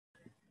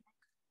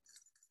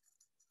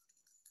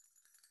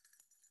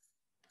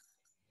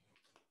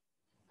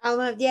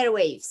Alma of the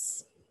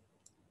Airwaves,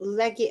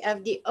 Lucky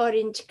of the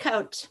orange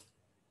couch,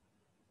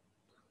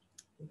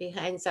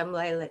 behind some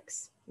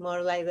lilacs,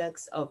 more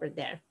lilacs over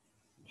there.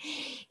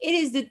 It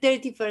is the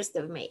 31st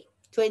of May,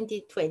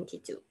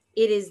 2022.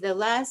 It is the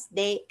last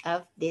day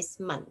of this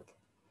month.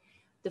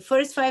 The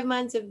first 5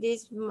 months of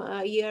this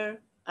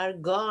year are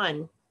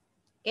gone.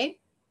 Okay.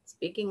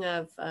 Speaking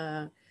of,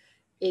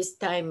 is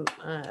time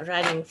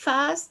running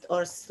fast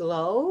or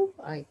slow?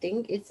 I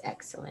think it's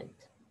excellent.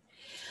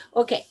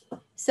 Okay.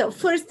 So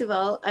first of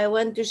all, I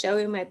want to show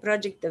you my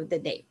project of the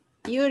day.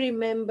 You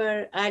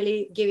remember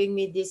Ali giving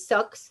me these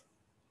socks,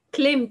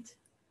 Klimt,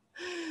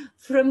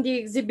 from the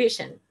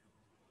exhibition.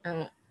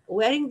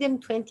 Wearing them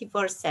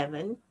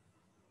 24/7,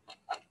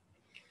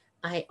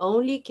 I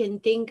only can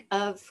think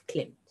of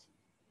Klimt.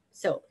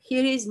 So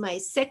here is my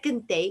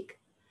second take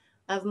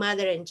of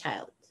mother and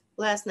child.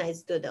 Last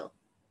night's doodle.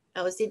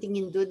 I was sitting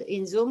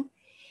in Zoom,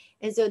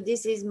 and so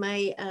this is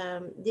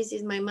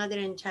my mother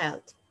and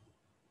child.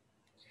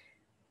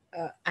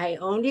 I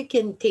only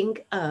can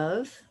think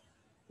of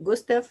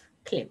Gustav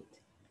Klimt.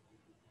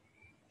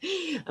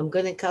 I'm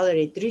gonna color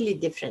it really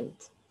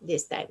different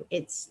this time.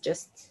 It's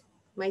just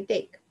my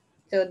take.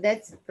 So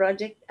that's the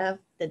project of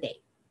the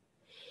day.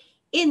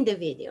 In the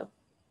video,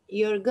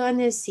 you're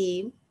gonna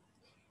see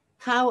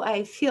how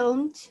I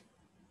filmed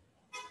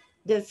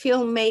the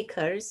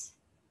filmmakers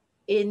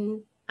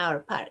in our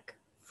park.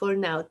 For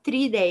now,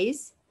 3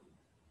 days,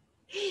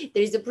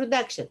 there is a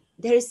production.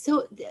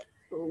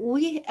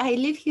 I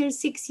live here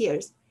 6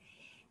 years,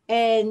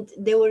 and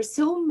there were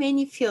so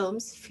many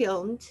films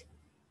filmed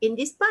in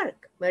this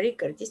park, Marie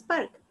Curtis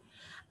Park.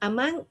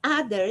 Among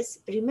others,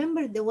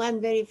 remember the one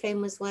very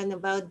famous one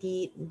about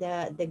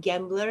the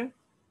gambler?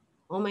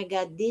 Oh my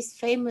God, this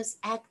famous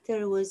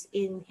actor was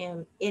in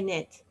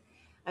it.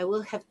 I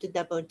will have to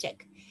double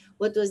check.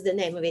 What was the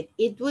name of it?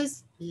 It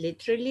was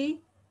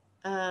literally,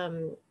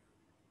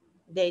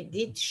 they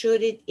did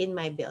shoot it in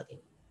my building.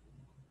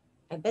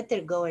 I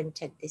better go and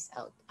check this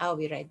out. I'll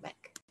be right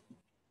back.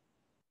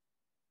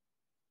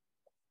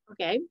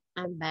 Okay,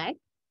 I'm back.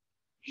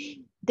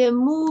 The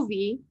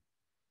movie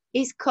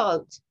is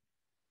called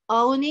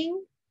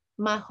Owning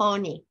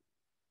Mahoney.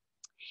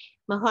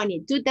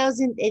 Mahoney,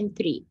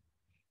 2003.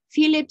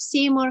 Philip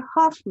Seymour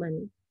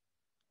Hoffman,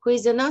 who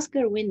is an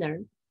Oscar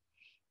winner,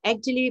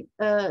 actually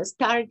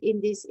starred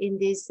in this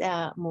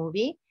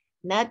movie.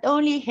 Not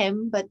only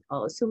him, but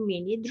also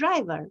Minnie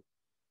Driver.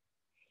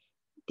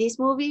 This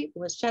movie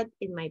was shot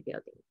in my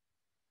building.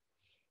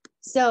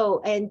 So,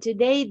 and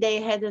today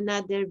they had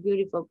another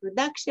beautiful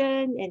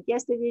production, and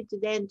yesterday,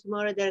 today, and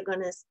tomorrow they're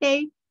gonna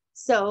stay.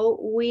 So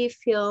we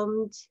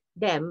filmed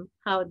them,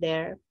 how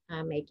they're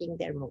making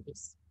their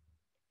movies.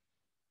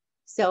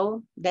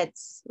 So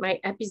that's my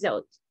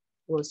episode.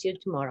 We'll see you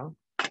tomorrow.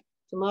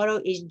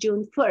 Tomorrow is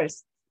June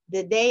 1st,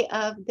 the day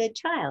of the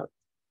child.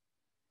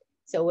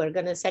 So we're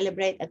gonna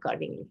celebrate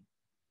accordingly.